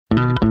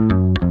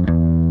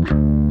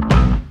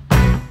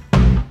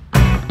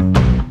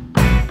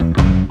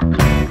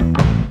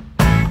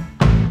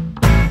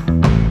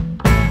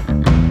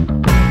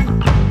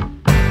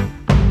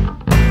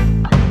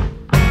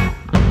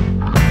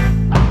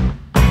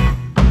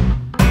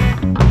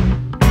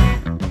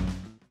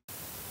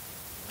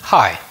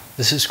Hi,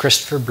 this is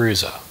Christopher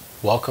Bruza.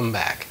 Welcome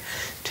back.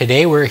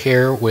 Today we're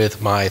here with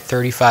my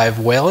 .35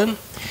 Whelen.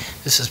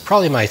 This is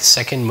probably my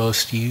second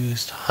most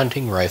used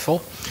hunting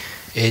rifle.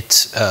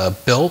 It's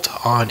built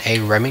on a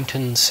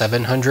Remington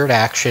 700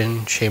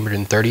 action, chambered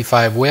in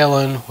 .35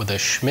 Whelen with a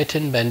Schmidt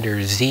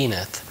Bender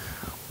Zenith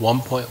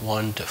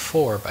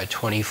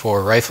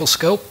 1.1-4x24 rifle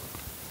scope.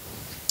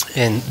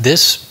 And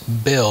this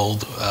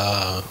build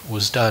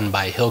was done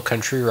by Hill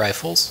Country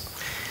Rifles,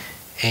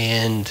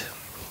 and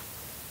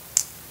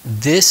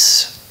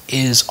this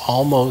is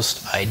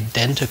almost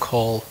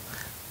identical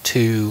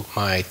to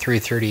my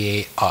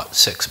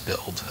 338-06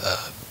 build.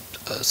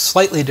 A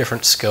slightly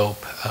different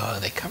scope.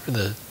 They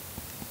cover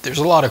there's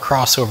a lot of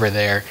crossover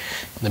there.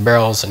 The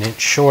barrel's an inch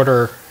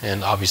shorter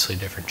and obviously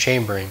different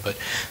chambering, but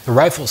the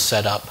rifle's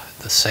set up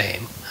the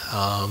same.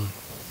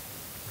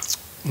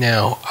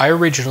 Now, I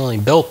originally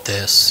built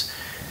this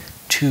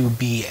to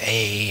be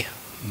a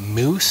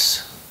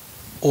moose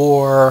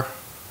or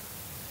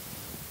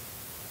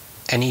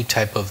any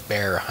type of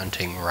bear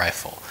hunting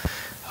rifle.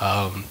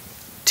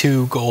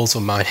 Two goals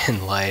of mine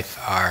in life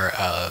are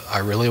I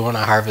really want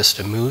to harvest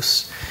a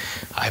moose.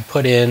 I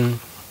put in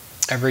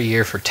every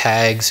year for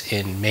tags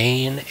in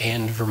Maine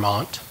and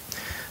Vermont,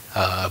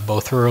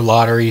 both through a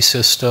lottery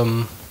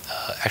system.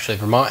 Actually,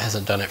 Vermont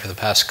hasn't done it for the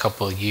past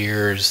couple of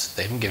years.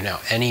 They haven't given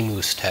out any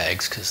moose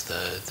tags because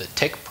the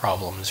tick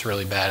problem is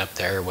really bad up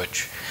there,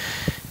 which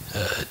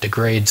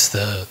degrades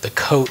the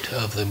coat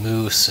of the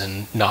moose,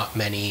 and not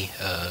many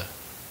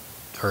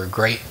or a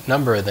great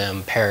number of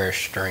them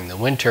perish during the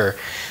winter.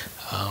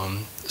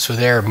 So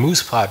their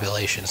moose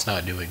population is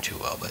not doing too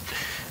well. But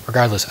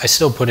regardless, I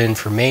still put in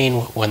for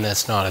Maine when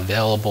that's not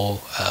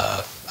available.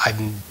 I've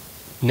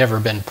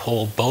never been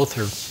pulled. Both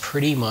are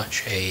pretty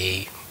much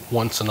a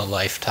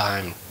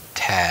once-in-a-lifetime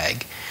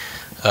tag.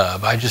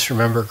 But I just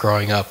remember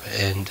growing up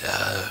and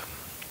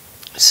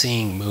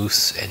seeing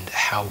moose and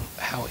how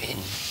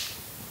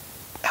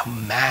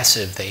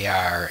massive they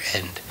are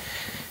and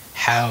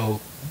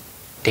how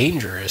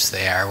dangerous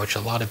they are, which a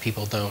lot of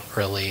people don't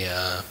really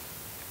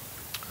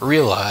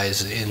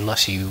realize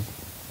unless you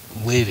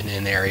live in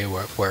an area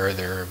where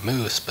there are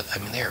moose. But I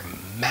mean, they're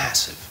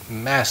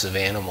massive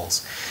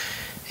animals,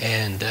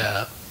 and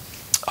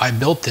I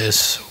built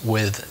this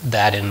with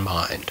that in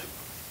mind.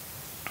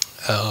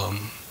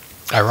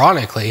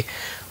 Ironically,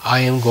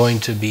 I am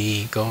going to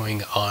be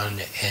going on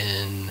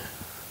an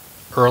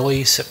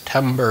early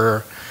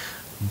September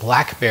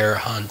black bear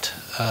hunt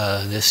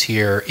this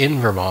year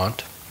in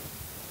Vermont.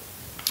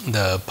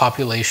 The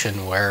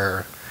population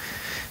where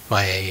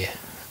my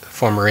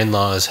former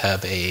in-laws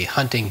have a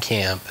hunting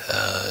camp,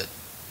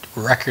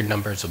 record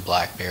numbers of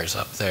black bears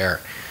up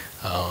there.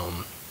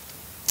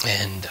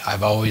 And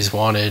I've always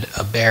wanted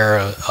a bear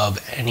of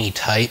any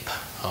type.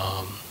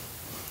 I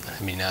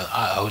mean,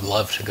 I would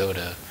love to go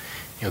to,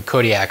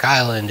 Kodiak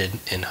Island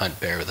and hunt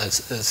bear, but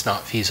that's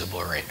not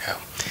feasible right now.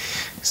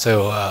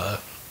 So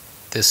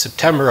this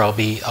September I'll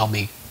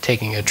be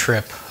taking a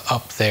trip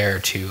up there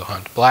to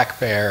hunt black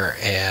bear,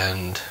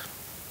 and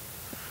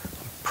I'm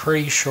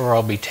pretty sure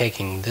I'll be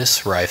taking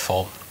this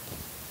rifle.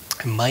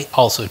 I might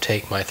also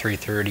take my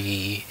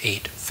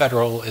 338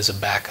 Federal as a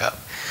backup,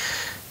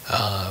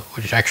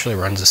 which actually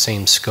runs the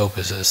same scope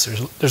as this.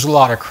 There's a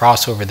lot of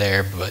crossover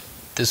there, but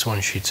this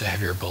one shoots a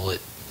heavier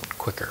bullet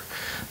quicker.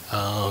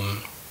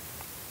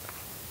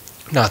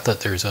 Not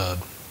that there's a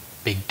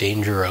big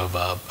danger of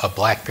a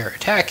black bear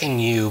attacking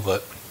you,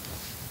 but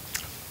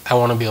I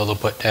want to be able to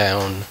put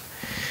down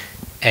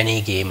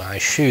any game I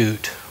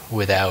shoot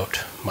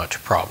without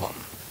much problem.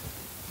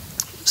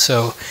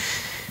 So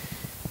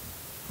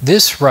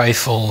this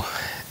rifle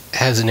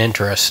has an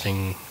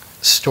interesting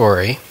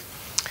story.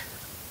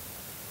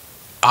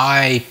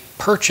 I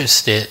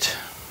purchased it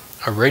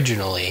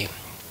originally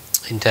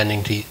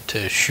intending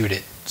to shoot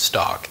it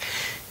stock,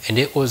 and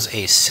it was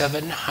a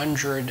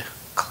 700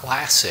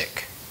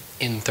 Classic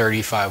in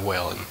 .35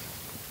 Whelen.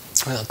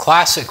 The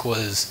Classic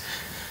was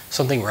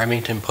something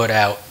Remington put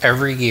out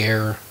every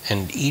year,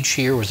 and each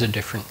year was a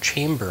different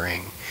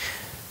chambering.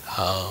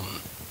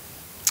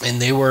 And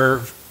they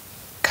were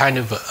kind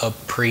of a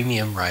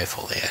premium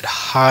rifle. They had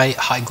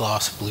high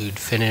gloss blued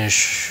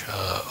finish,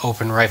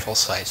 open rifle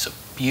sights, a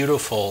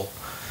beautiful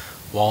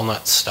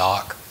walnut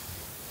stock,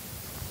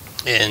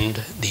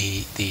 and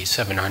the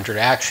 700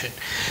 action.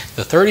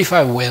 The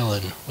 .35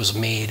 Whelen was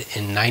made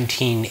in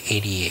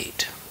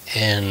 1988,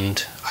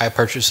 and I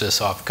purchased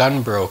this off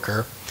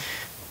Gunbroker.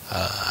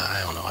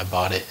 I don't know, I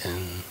bought it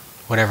in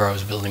whenever I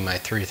was building my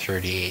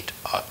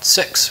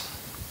 338-06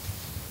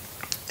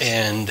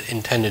 and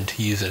intended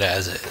to use it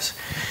as is.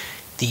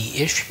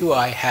 The issue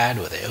I had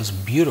with it was a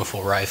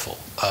beautiful rifle,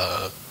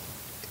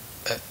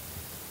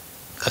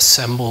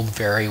 assembled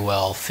very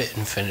well, fit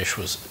and finish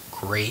was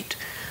great,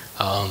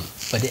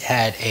 but it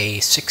had a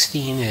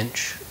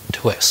 16-inch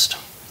twist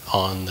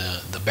on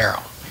the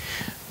barrel,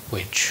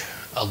 which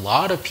a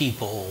lot of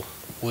people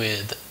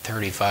with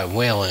 .35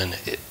 Whelen,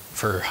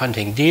 for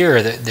hunting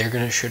deer, they're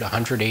going to shoot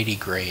 180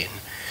 grain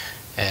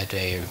at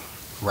a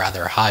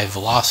rather high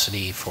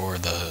velocity for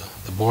the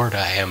bore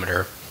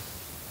diameter.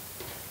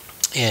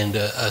 And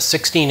a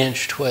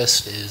 16-inch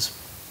twist is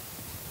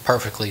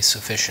perfectly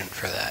sufficient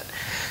for that.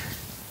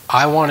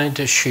 I wanted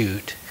to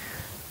shoot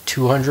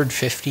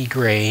 250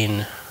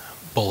 grain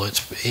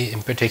bullets,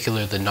 in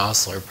particular the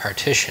Nosler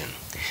partition,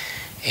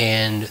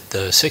 and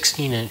the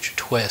 16-inch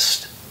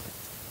twist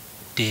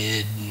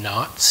did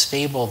not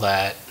stable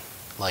that.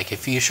 Like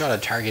if you shot a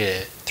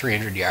target at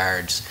 300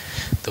 yards,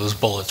 those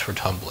bullets were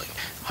tumbling.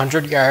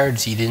 100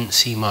 yards, you didn't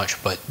see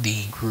much, but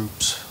the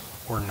groups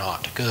were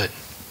not good.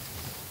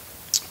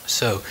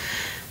 So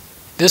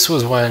this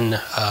was when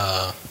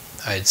I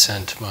had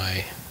sent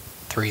my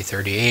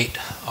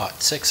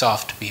 338-06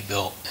 off to be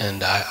built,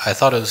 and I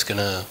thought it was going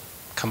to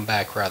come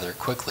back rather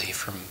quickly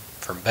from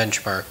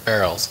benchmark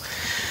barrels.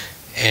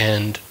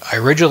 And I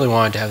originally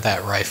wanted to have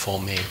that rifle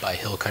made by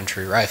Hill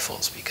Country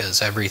Rifles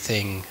because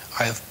everything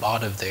I've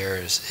bought of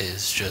theirs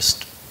is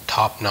just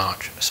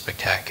top-notch,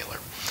 spectacular.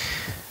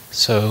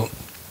 So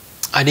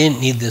I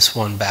didn't need this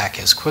one back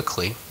as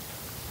quickly,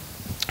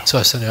 so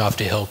I sent it off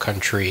to Hill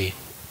Country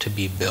to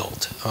be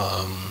built.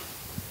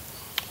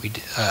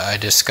 I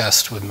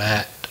discussed with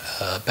Matt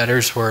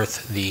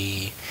Bettersworth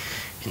the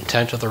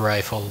intent of the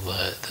rifle,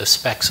 the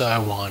specs I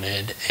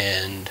wanted,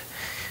 and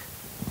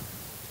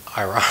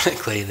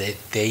ironically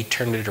they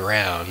turned it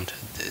around.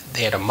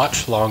 They had a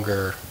much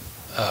longer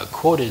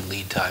quoted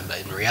lead time, but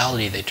in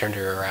reality they turned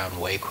it around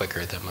way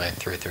quicker than my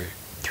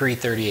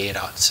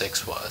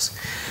 338-06 was.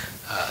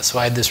 So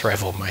I had this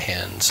rifle in my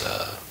hands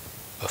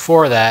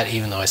before that,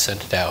 even though I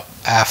sent it out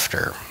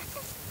after.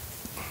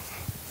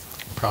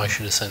 Probably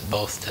should have sent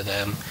both to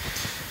them.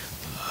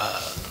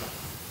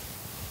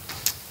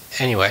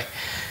 Anyway,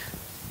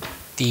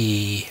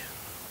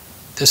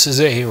 this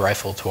is a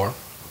rifle tour.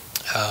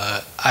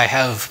 I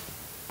have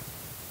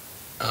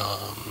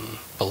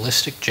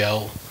ballistic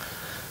gel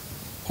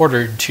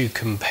ordered to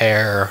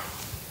compare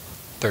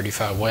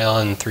 35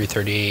 Whelen,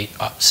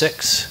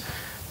 338-06,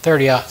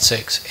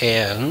 30-06,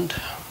 and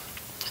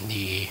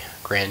the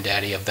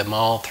granddaddy of them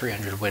all,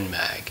 300 Win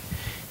Mag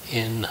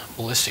in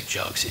ballistic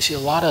gel. You see a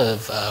lot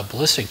of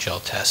ballistic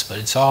gel tests, but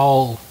it's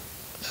all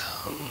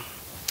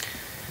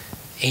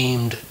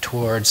aimed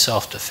towards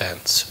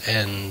self-defense,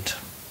 and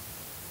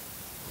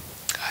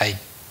I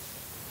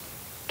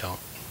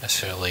don't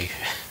necessarily,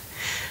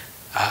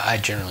 I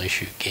generally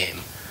shoot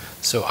game.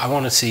 So I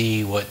want to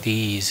see what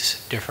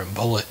these different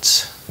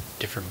bullets,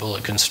 different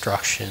bullet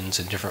constructions,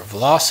 and different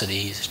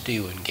velocities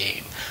do in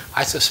game.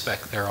 I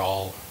suspect they're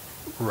all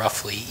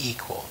roughly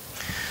equal.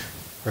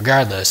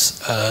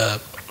 Regardless,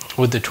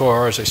 with the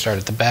tours, I start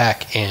at the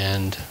back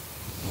and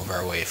move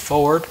our way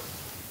forward.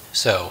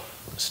 So,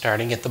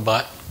 starting at the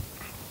butt,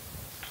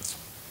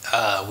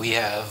 we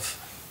have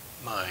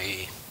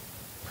my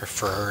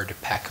preferred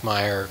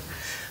Pachmayr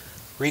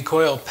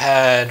recoil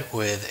pad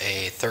with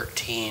a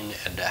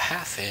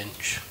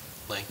 13.5-inch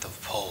length of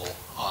pull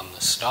on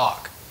the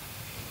stock.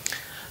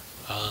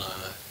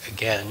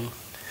 Again,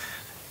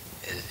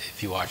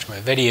 if you watch my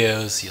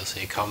videos, you'll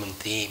see a common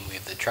theme. We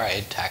have the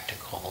Triad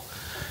Tactical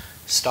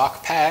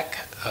stock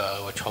pack,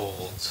 which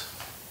holds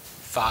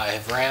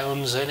 5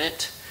 rounds in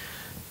it,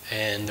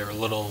 and there are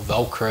little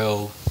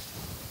Velcro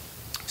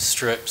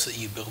strips that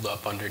you build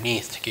up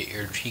underneath to get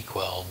your cheek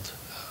weld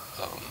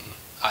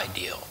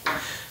ideal.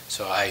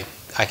 So I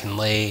can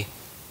lay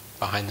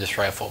behind this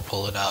rifle,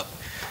 pull it up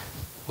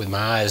with my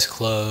eyes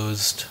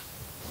closed,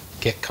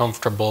 get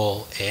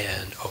comfortable,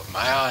 and over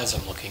my eyes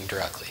I'm looking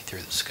directly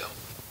through the scope.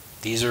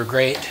 These are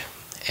great,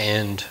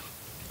 and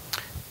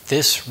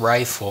this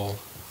rifle,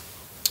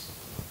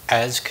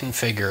 as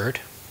configured,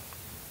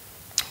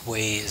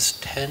 weighs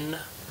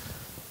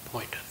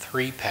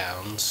 10.3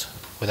 pounds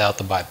without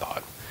the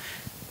bipod,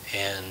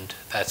 and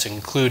that's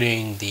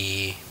including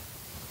the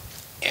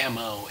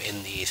ammo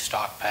in the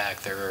stock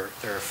pack. There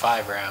are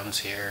 5 rounds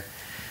here,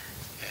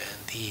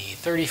 and the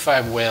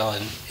 35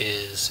 Whelen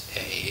is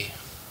a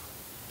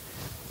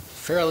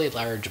fairly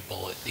large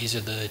bullet. These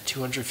are the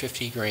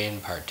 250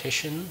 grain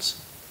partitions,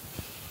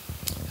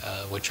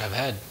 which I've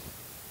had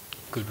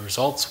good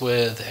results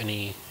with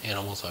any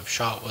animals I've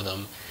shot with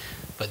them,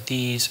 but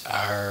these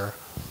are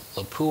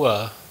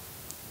Lapua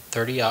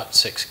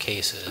 30-06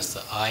 cases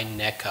that I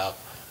neck up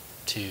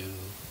to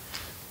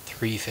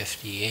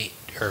 358,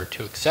 or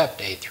to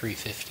accept a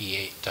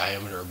 358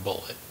 diameter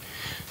bullet.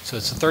 So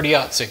it's a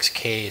 30-06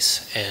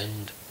 case,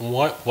 and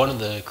one of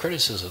the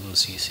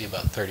criticisms you see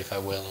about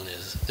 35 Whelen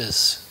is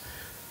this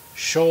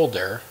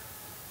shoulder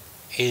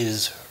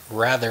is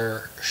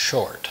rather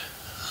short.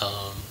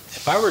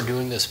 If I were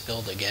doing this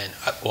build again,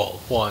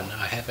 well, one,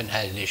 I haven't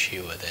had an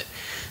issue with it,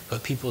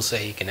 but people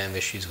say you can have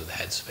issues with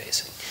head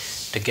spacing.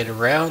 To get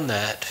around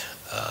that,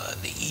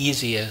 the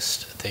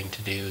easiest thing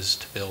to do is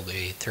to build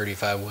a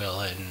 35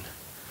 Whelen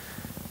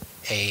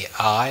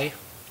AI.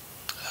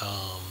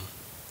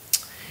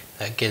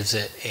 That gives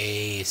it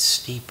a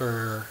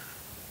steeper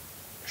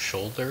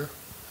shoulder,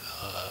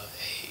 a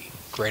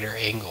greater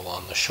angle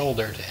on the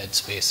shoulder to head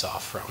space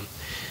off from.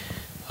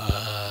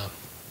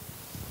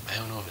 I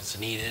don't know if it's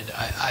needed.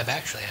 I've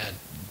actually had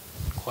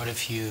quite a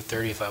few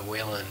 35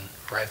 Whelen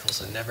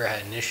rifles and never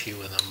had an issue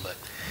with them, but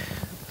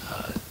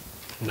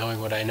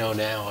knowing what I know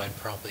now, I'd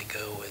probably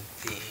go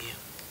with the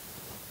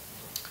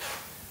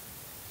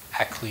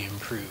actually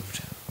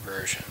improved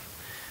version.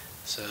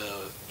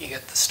 So you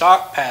get the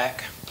stock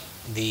pack.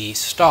 The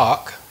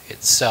stock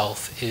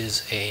itself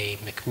is a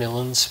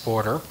McMillan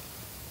Sporter.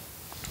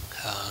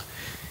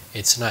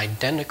 It's an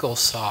identical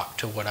stock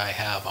to what I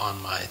have on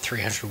my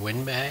 300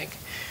 Win Mag,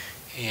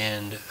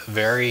 and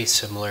very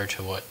similar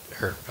to what,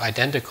 or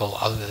identical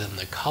other than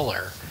the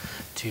color,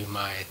 to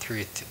my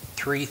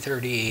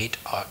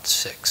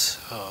 338-06.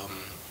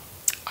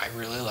 I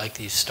really like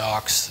these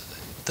stocks.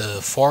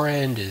 The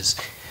forend is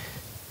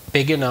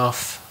big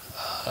enough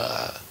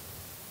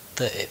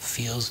that it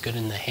feels good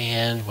in the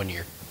hand when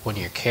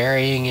you're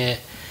carrying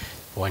it,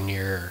 when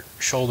you're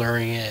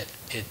shouldering it.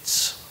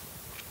 It's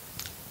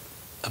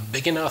a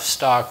big enough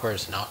stock where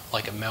it's not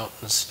like a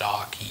mountain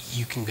stock.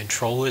 You can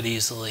control it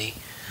easily,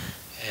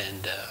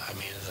 and I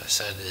mean, as I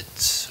said,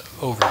 it's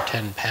over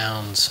 10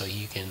 pounds, so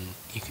you can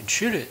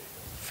shoot it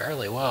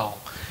fairly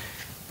well,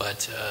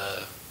 but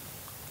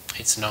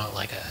it's not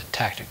like a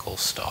tactical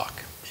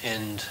stock.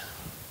 And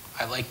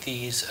I like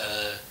these.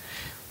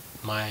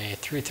 My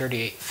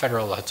 338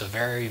 Federal, that's a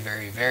very,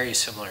 very, very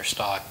similar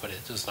stock, but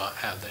it does not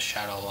have the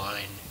shadow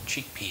line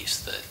cheek piece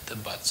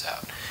that butts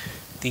out.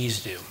 These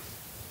do.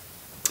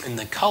 And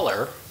the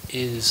color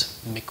is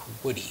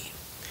McWoody.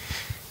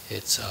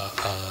 It's a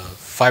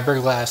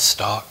fiberglass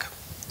stock,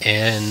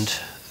 and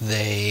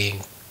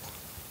they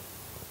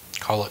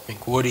call it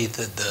McWoody.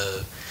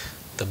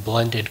 The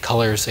blended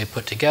colors they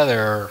put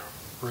together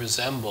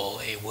resemble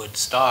a wood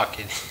stock.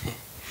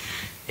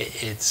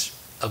 It's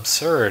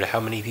absurd how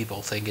many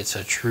people think it's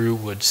a true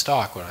wood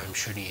stock when I'm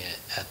shooting it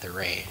at the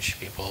range.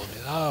 People will be,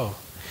 oh,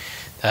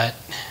 that,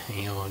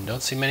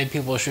 don't see many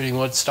people shooting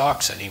wood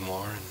stocks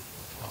anymore. And,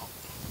 well,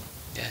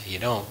 yeah, you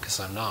don't,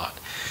 because I'm not.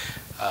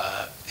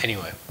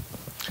 Anyway,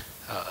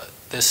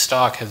 this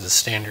stock has a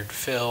standard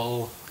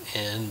fill,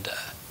 and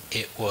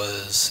it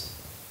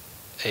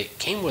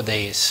came with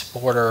a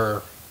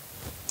sporter,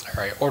 or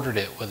I ordered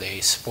it with a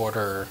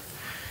sporter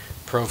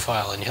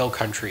profile and Hill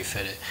Country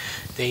fitted.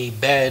 They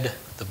bed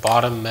the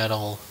bottom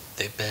metal,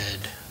 they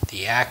bed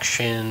the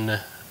action,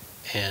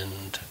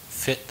 and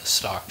fit the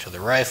stock to the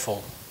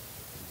rifle.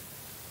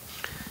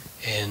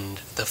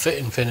 And the fit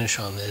and finish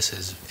on this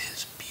is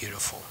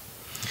beautiful.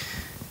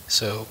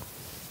 So,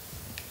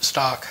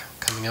 stock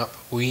coming up,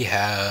 we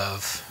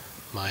have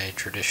my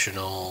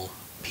traditional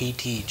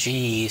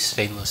PTG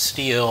stainless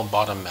steel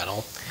bottom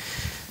metal.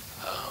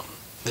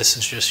 This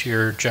is just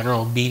your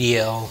general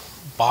BDL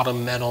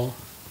bottom metal,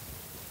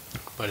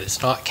 but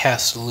it's not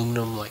cast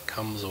aluminum like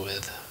comes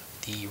with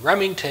the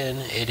Remington.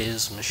 It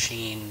is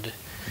machined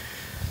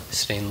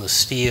stainless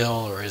steel,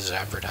 or as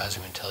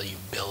advertising would tell you,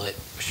 billet,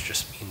 which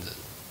just means it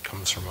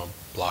comes from a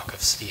block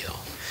of steel.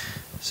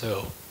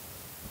 So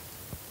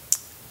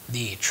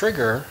the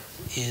trigger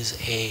is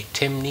a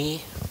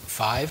Timney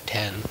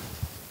 510.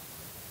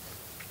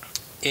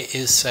 It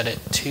is set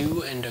at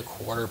 2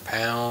 1/4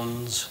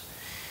 pounds.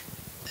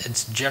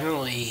 It's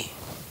generally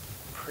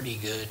pretty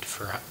good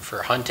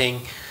for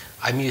hunting.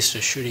 I'm used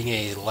to shooting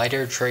a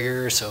lighter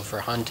trigger, so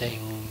for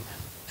hunting,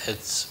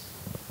 it's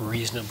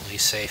reasonably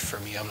safe for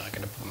me. I'm not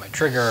going to put my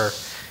finger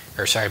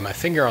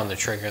on the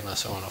trigger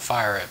unless I want to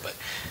fire it. But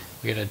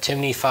we got a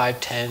Timney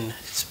 510.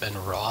 It's been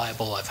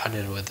reliable. I've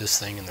hunted with this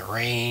thing in the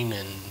rain,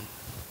 and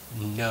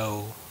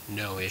no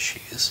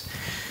issues.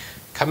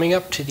 Coming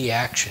up to the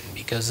action,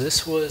 because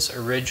this was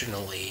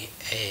originally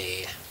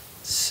a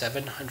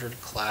 700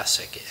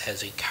 Classic. It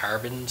has a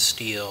carbon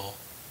steel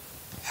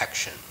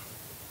action.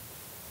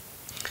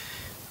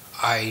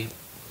 I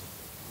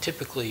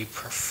typically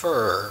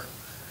prefer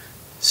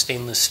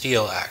stainless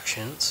steel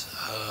actions,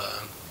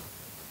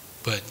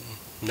 but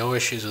no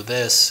issues with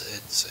this.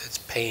 It's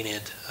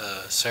painted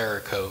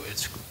Cerakote.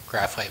 It's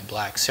graphite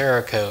black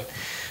Cerakote,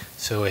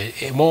 so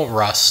it won't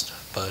rust,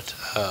 but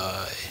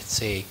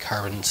it's a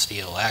carbon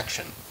steel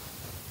action.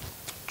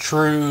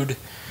 Trued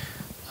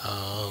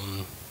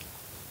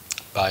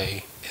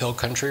by Hill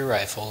Country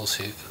Rifles,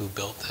 who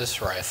built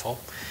this rifle.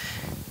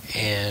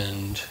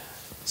 And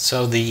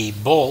so the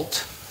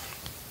bolt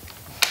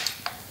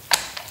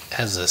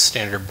has a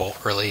standard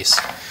bolt release,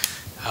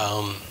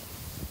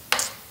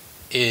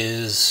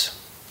 is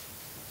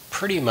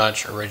pretty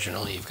much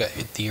original. You've got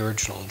the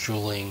original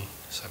jeweling,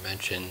 as I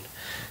mentioned,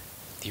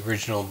 the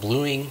original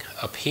bluing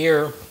up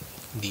here.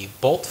 The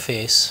bolt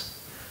face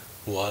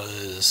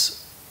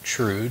was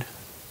trued.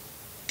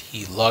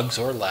 The lugs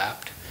were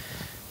lapped.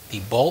 The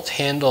bolt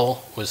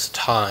handle was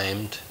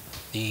timed.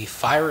 The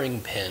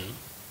firing pin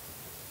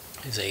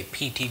is a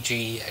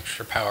PTG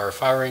extra power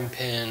firing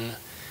pin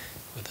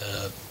with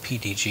a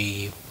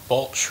PTG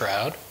bolt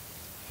shroud,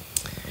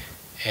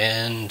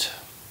 and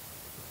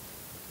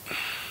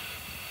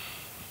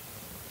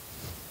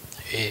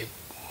it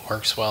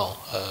works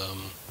well.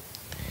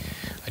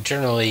 I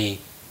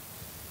generally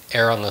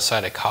err on the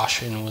side of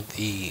caution with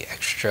the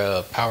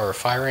extra power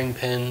firing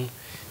pin.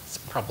 It's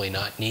probably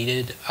not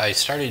needed. I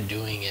started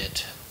doing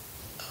it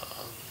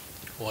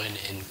when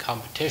in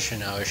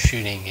competition I was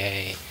shooting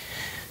a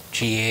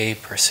GA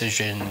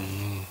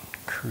Precision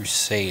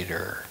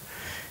Crusader,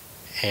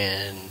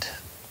 and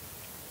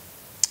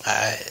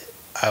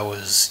I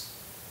was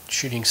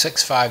shooting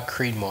 6.5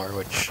 Creedmoor,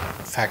 which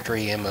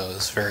factory ammo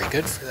is very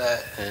good for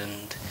that,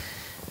 and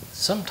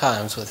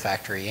sometimes with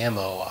factory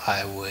ammo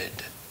I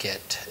would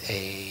get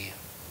a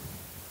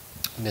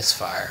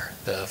misfire.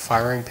 The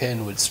firing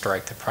pin would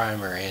strike the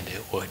primer and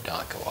it would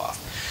not go off.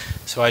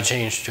 So I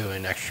changed to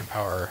an extra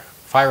power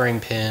firing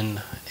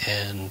pin,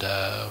 and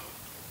I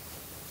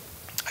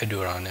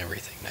do it on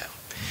everything now.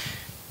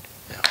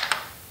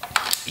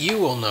 You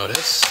will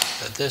notice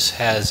that this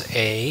has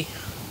a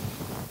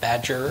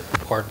Badger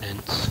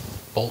Ordnance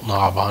bolt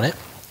knob on it,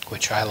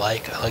 which I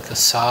like. I like the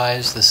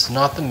size. This is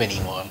not the mini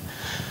one.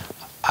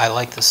 I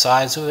like the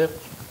size of it,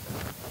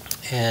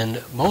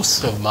 and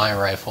most of my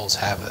rifles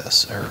have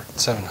this, or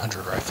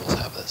 700 rifles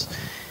have this,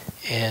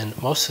 and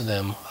most of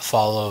them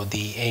follow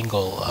the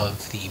angle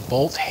of the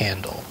bolt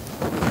handle.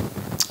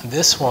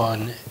 This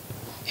one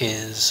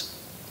is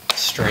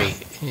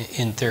straight,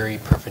 in theory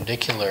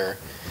perpendicular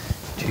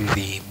to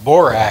the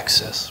bore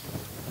axis.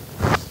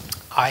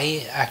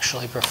 I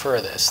actually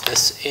prefer this.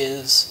 This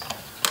is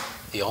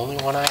the only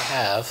one I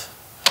have,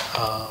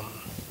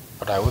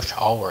 but I wish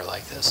all were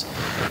like this.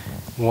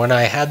 When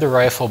I had the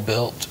rifle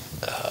built,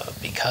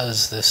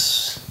 because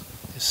this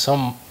is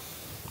not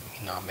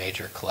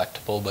major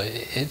collectible, but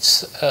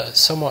it's a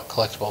somewhat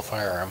collectible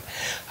firearm,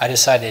 I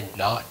decided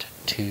not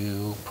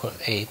to put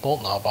a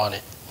bolt knob on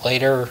it.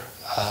 Later,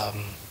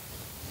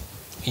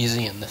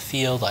 using it in the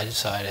field, I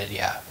decided,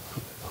 yeah,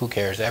 who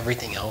cares?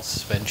 Everything else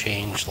has been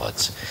changed.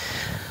 Let's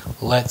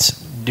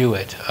do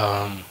it.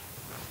 A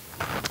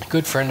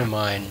good friend of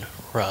mine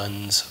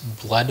runs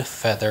Blood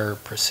Feather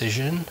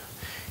Precision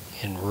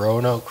in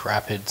Roanoke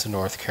Rapids,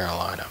 North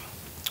Carolina.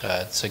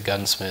 It's a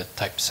gunsmith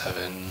Type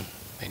 7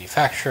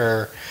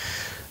 manufacturer.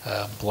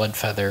 Blood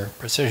Feather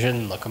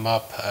Precision, look them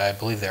up. I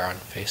believe they're on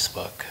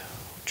Facebook,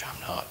 which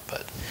I'm not,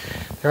 but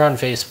they're on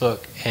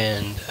Facebook,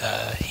 and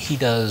he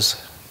does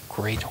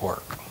great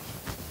work.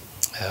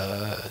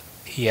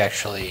 He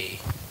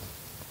actually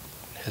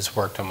has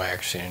worked on my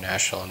X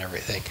International and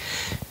everything.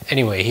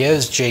 Anyway, he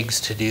has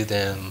jigs to do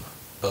them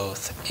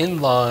both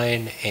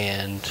inline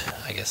and,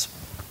 I guess,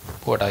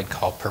 what I'd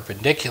call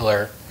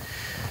perpendicular.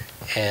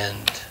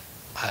 And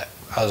I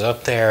was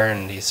up there,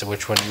 and he said,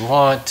 which one do you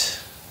want?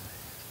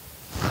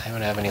 I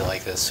don't have any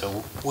like this,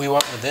 so we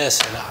went with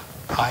this, and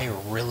I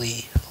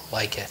really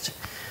like it.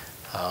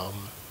 I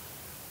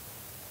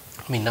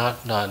mean,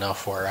 not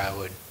enough where I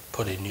would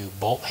put a new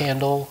bolt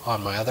handle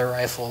on my other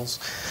rifles,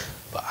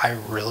 but I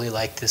really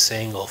like this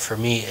angle. For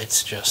me,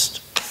 it's just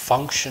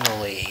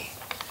functionally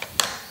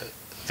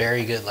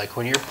very good. Like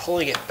when you're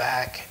pulling it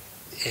back,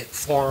 it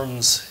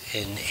forms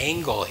an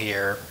angle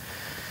here,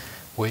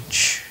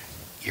 which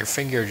your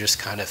finger just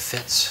kind of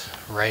fits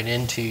right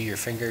into your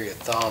finger, your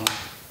thumb.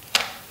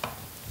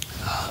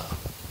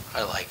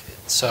 I like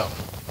it. So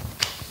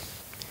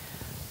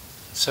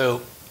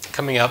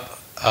coming up,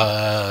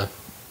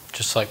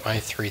 just like my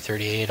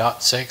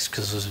 338-06,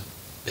 because it was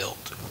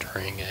built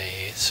during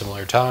a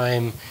similar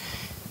time,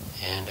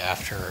 and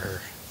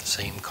after the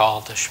same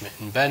call to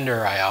Schmidt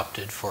Bender, I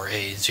opted for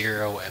a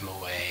 0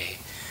 MOA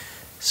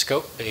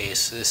scope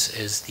base. This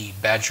is the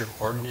Badger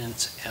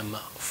Ordnance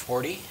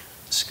M40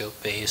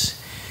 scope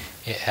base.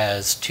 It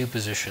has two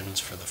positions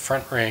for the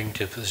front ring,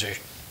 two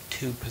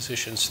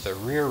positions for the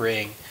rear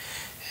ring,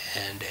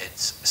 and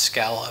it's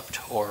scalloped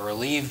or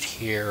relieved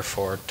here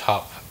for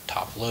top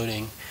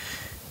loading.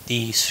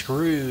 The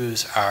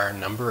screws are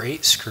number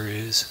 8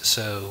 screws,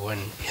 so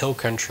when Hill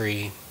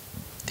Country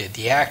did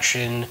the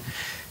action,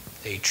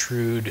 they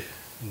trued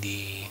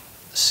the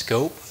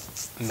scope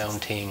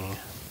mounting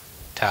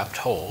tapped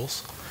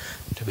holes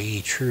to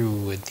be true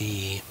with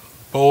the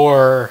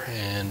bore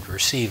and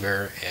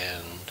receiver,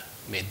 and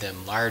made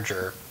them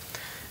larger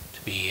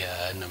to be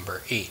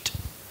number 8.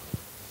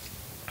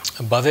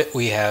 Above it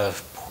we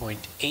have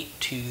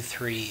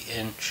 0.823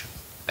 inch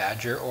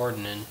Badger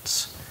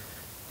Ordnance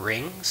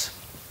rings.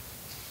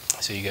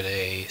 So you get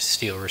a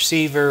steel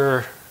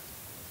receiver,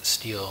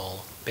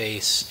 steel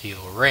base,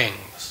 steel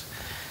rings.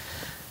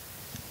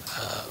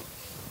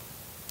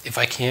 If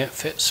I can't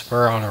fit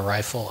spur on a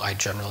rifle, I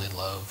generally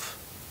love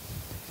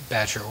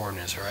Badger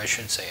Ordnance, or I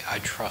should say I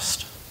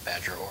trust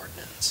Badger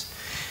Ordnance,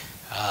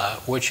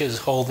 which is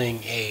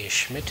holding a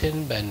Schmidt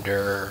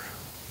Bender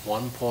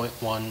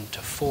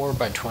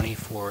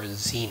 1.1-4x24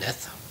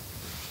 Zenith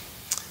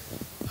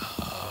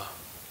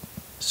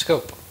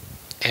scope.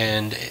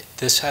 And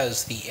this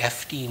has the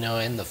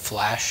FD9, the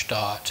flash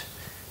dot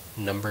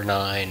number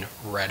 9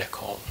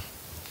 reticle.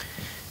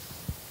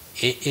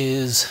 It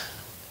is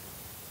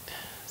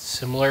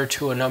similar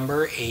to a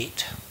number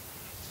 8,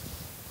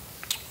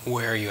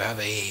 where you have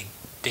a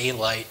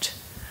daylight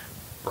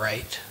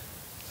bright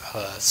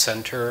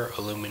center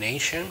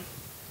illumination.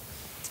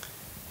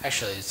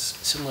 Actually, it's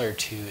similar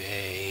to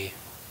the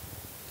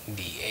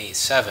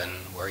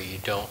A7, where you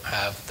don't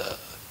have the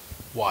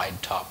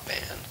wide top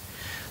band.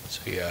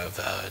 So you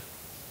have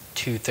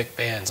 2 thick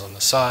bands on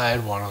the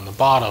side, 1 on the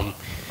bottom,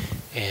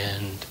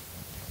 and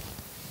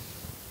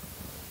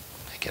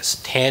I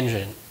a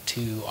tangent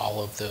to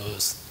all of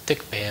those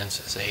thick bands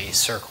is a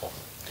circle.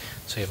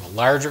 So you have a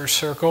larger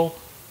circle,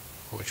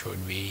 which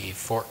would be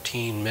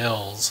 14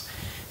 mils,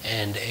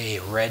 and a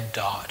red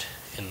dot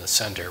in the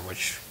center,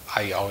 which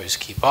I always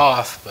keep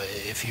off, but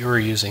if you were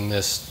using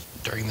this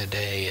during the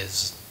day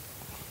as,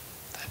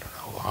 I don't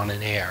know, on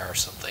an AR or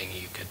something,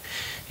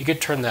 you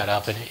could turn that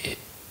up, and it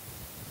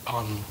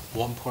on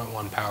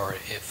 1.1 power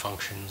it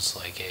functions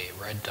like a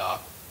red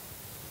dot.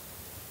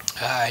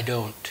 I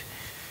don't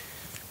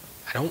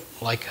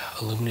like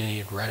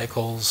illuminated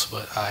reticles,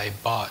 but I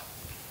bought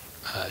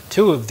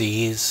 2 of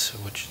these,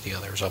 which the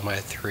others on my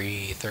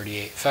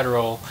 338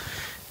 Federal,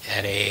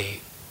 at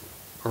a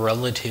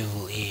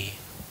relatively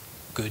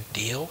good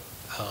deal.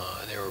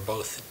 They were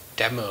both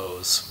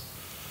demos,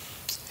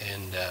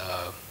 and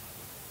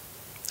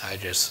I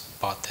just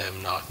bought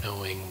them not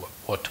knowing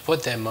what to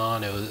put them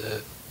on.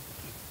 It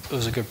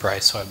was a good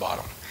price, so I bought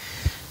them.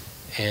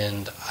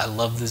 And I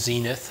love the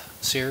Zenith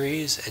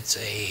series. It's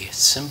a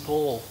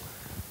simple,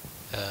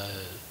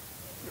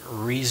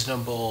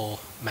 reasonable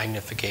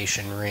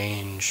magnification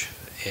range,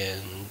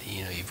 and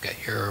you've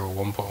got your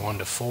 1.1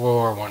 to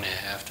 4,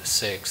 1.5 to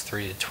 6,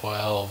 3 to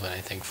 12, and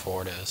I think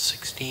 4 to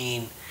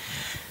 16.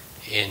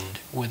 And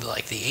with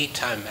like the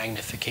 8-time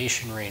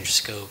magnification range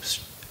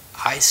scopes,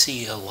 I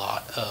see a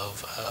lot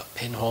of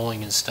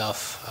pinholing and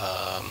stuff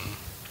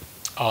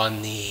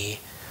on the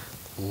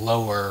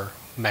lower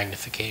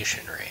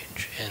magnification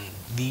range, and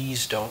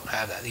these don't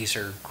have that. These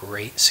are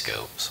great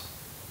scopes.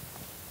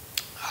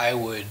 I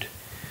would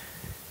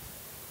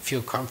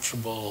feel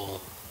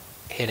comfortable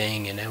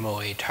hitting an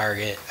MOA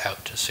target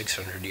out to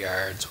 600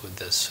 yards with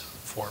this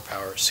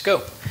 4-power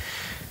scope.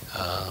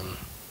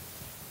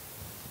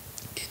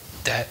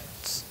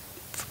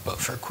 But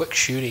for quick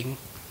shooting,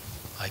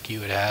 like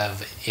you would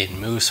have in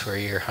moose, where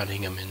you're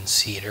hunting them in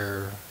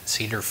cedar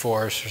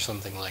forest or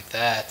something like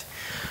that,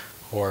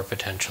 or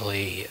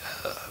potentially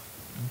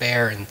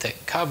bear and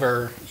thick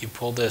cover, you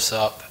pull this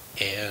up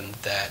and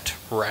that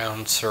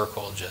round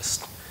circle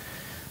just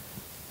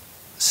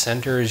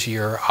centers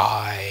your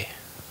eye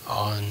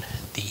on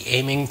the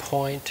aiming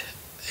point.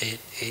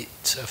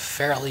 It's a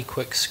fairly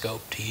quick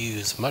scope to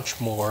use, much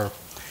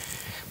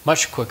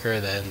quicker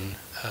than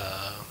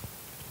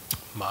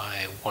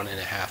my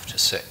 1.5 to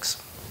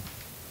 6.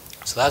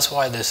 So that's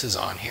why this is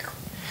on here.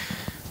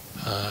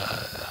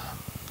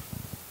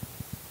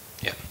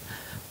 Yeah.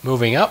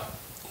 Moving up,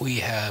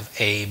 we have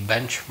a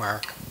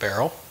benchmark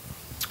barrel.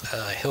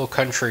 Hill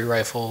country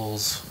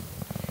rifles,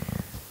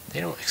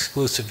 they don't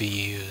exclusively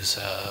use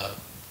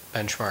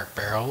benchmark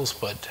barrels,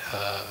 but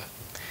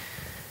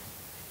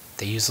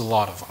they use a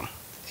lot of them,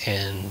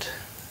 and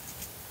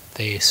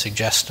they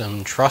suggest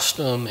them, trust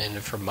them, and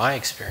from my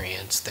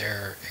experience,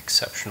 they're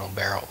exceptional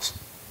barrels.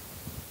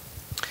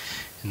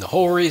 And the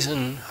whole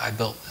reason I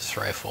built this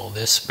rifle,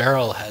 this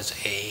barrel has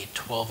a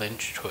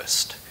 12-inch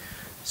twist,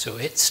 so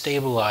it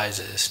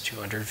stabilizes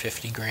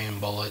 250 grain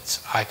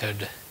bullets. I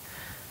could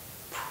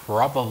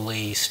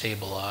probably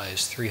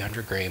stabilize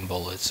 300 grain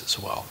bullets as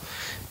well,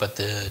 but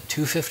the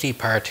 250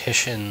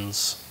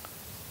 partitions,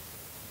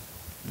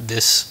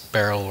 this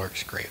barrel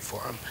works great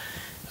for them.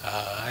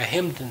 I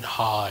hemmed and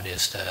hawed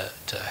as to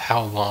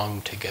how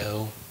long to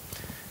go.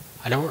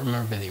 I don't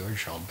remember the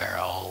original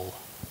barrel,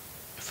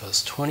 if it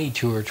was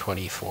 22 or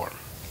 24.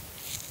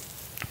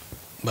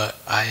 But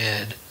I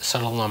had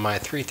settled on my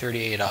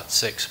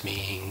 338-06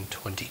 being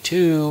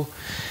 22,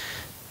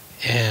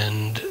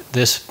 and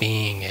this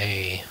being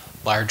a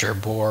larger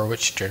bore,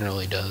 which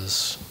generally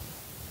it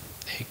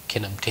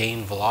can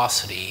obtain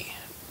velocity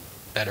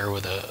better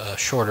with a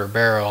shorter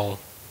barrel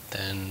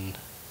than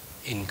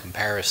in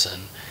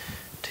comparison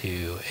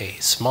to a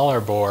smaller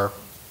bore.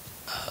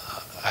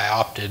 I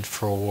opted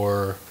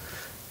for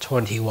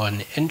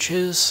 21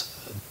 inches.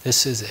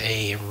 This is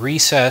a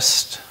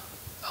recessed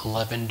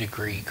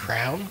 11-degree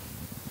crown.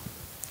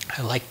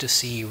 I like to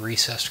see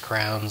recessed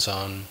crowns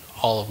on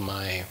all of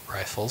my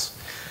rifles,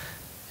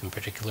 in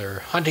particular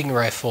hunting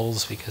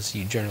rifles, because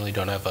you generally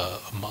don't have a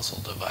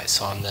muzzle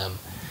device on them.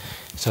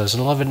 So it's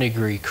an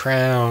 11-degree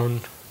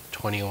crown,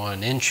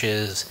 21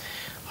 inches.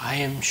 I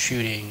am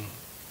shooting,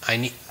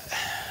 I'm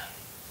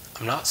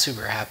not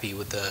super happy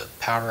with the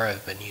powder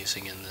I've been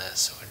using in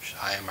this, which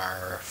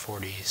IMR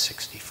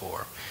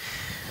 4064,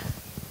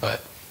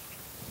 but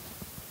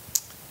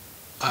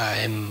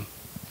I'm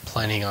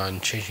planning on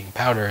changing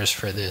powders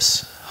for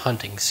this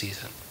hunting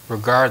season.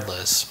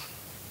 Regardless,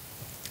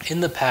 in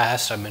the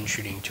past I've been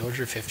shooting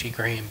 250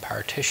 grain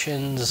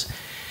partitions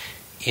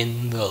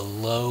in the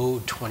low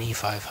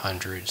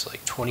 2500s,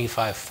 like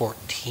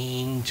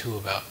 2514 to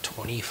about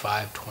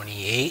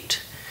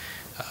 2528,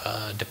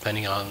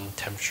 depending on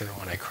temperature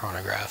when I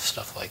chronograph,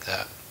 stuff like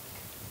that.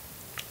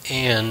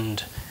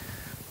 And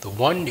the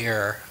one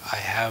deer I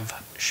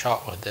have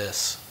shot with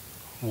this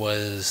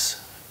was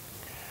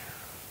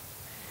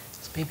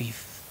maybe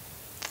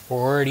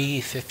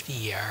 40, 50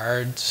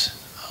 yards.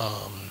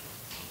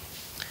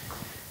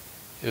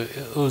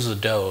 It was a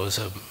doe, it was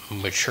a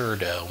mature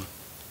doe.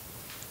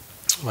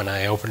 When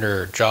I opened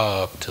her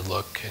jaw up to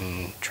look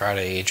and try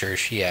to age her,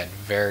 she had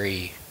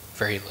very,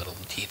 very little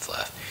teeth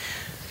left.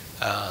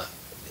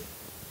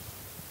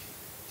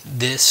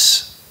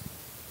 This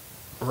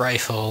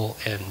rifle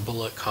and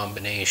bullet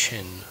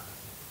combination,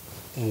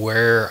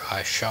 where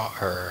I shot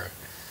her,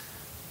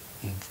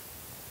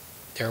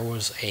 there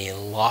was a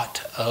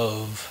lot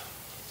of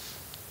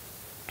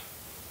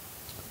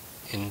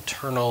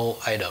internal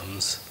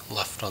items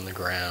left on the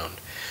ground.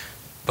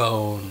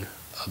 Bone,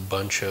 a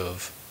bunch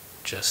of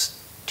just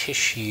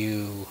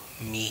tissue,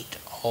 meat,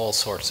 all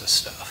sorts of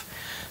stuff.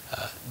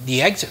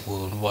 The exit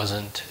wound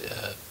wasn't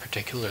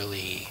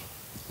particularly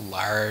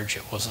large.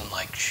 It wasn't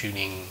like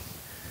shooting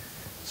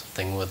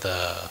something with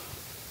a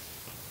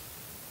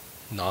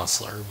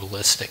Nosler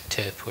ballistic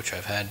tip, which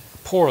I've had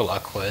poor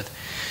luck with.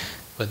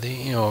 But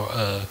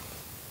the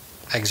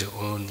exit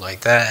wound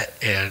like that,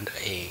 and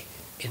a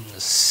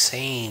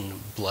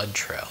insane blood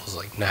trails,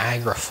 like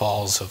Niagara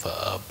Falls of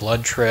a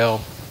blood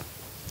trail.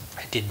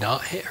 I did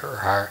not hit her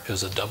heart. It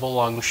was a double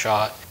lung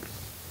shot,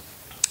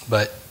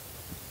 but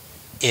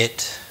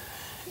it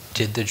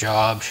did the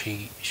job.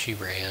 She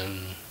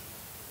ran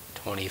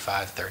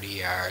 25-30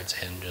 yards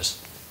and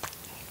just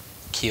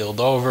keeled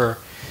over,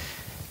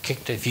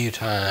 kicked a few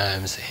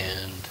times,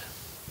 and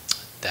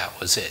that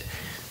was it.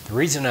 The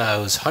reason I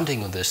was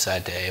hunting with this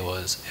that day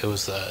was it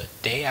was the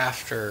day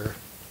after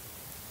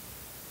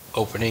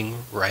opening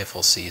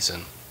rifle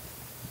season,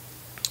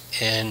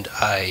 and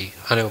I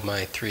hunted with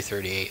my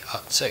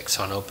 338-06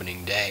 on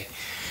opening day.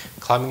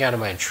 Climbing out of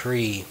my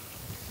tree,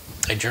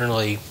 I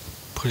generally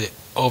put it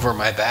over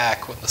my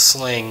back with the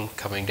sling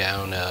coming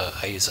down.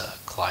 I use a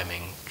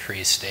climbing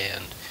tree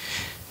stand,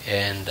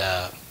 and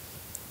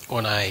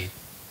when I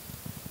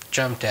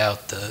jumped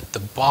out,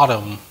 the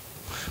bottom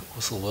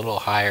was a little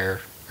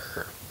higher,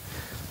 or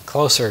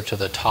closer to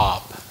the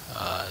top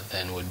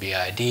than would be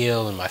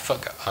ideal, and my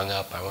foot got hung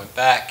up. I went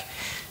back,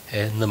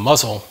 and the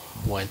muzzle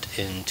went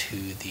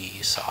into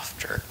the soft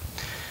dirt.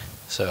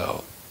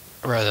 So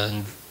rather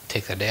than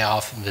take the day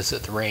off and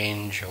visit the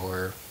range,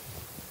 or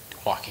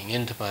walking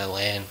into my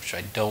land, which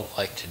I don't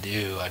like to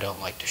do, I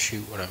don't like to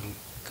shoot when I'm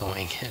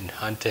going in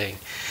hunting,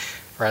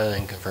 rather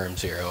than confirm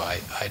zero,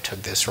 I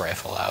took this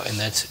rifle out, and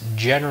that's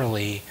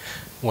generally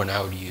when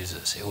I would use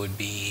this. It would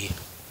be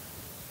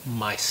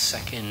my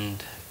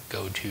second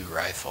go-to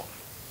rifle.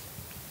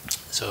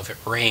 So if it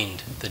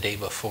rained the day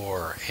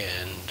before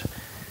and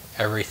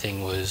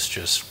everything was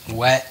just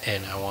wet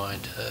and I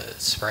wanted to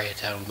spray it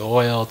down with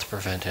oil to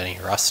prevent any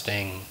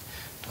rusting,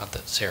 not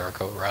that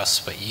Cerakote rusts,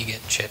 but you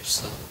get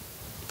chips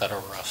that'll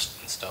rust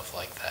and stuff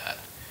like that.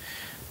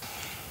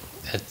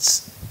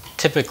 It's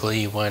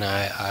typically when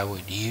I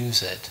would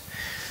use it.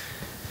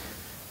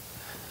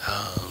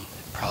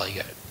 Probably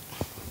got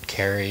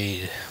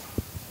carried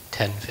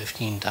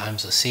 10-15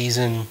 times a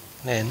season,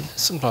 and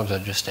sometimes I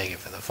just take it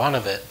for the fun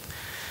of it.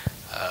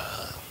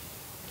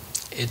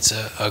 It's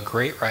a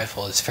great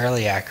rifle. It's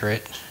fairly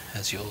accurate,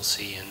 as you'll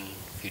see in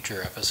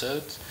future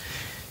episodes,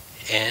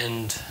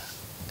 and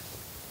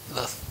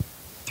the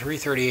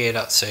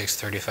 338-06,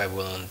 35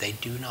 Whelen, they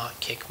do not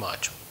kick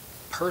much.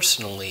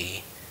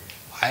 Personally,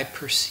 I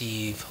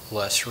perceive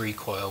less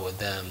recoil with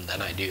them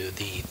than I do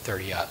the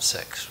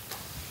 30-06.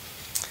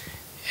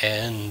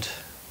 And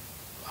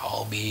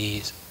I'll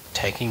be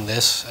taking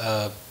this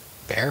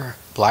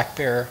black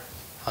bear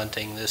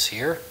hunting this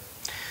year,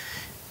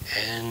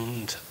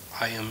 and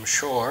I am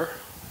sure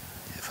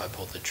if I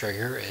pull the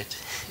trigger, it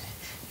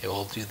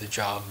will do the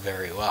job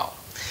very well.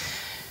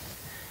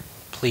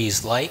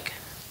 Please like,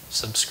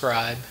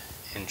 subscribe,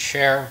 and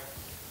share.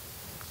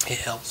 It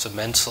helps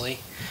immensely,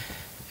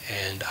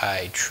 and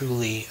I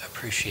truly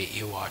appreciate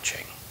you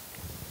watching.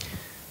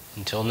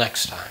 Until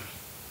next time,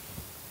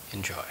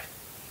 enjoy.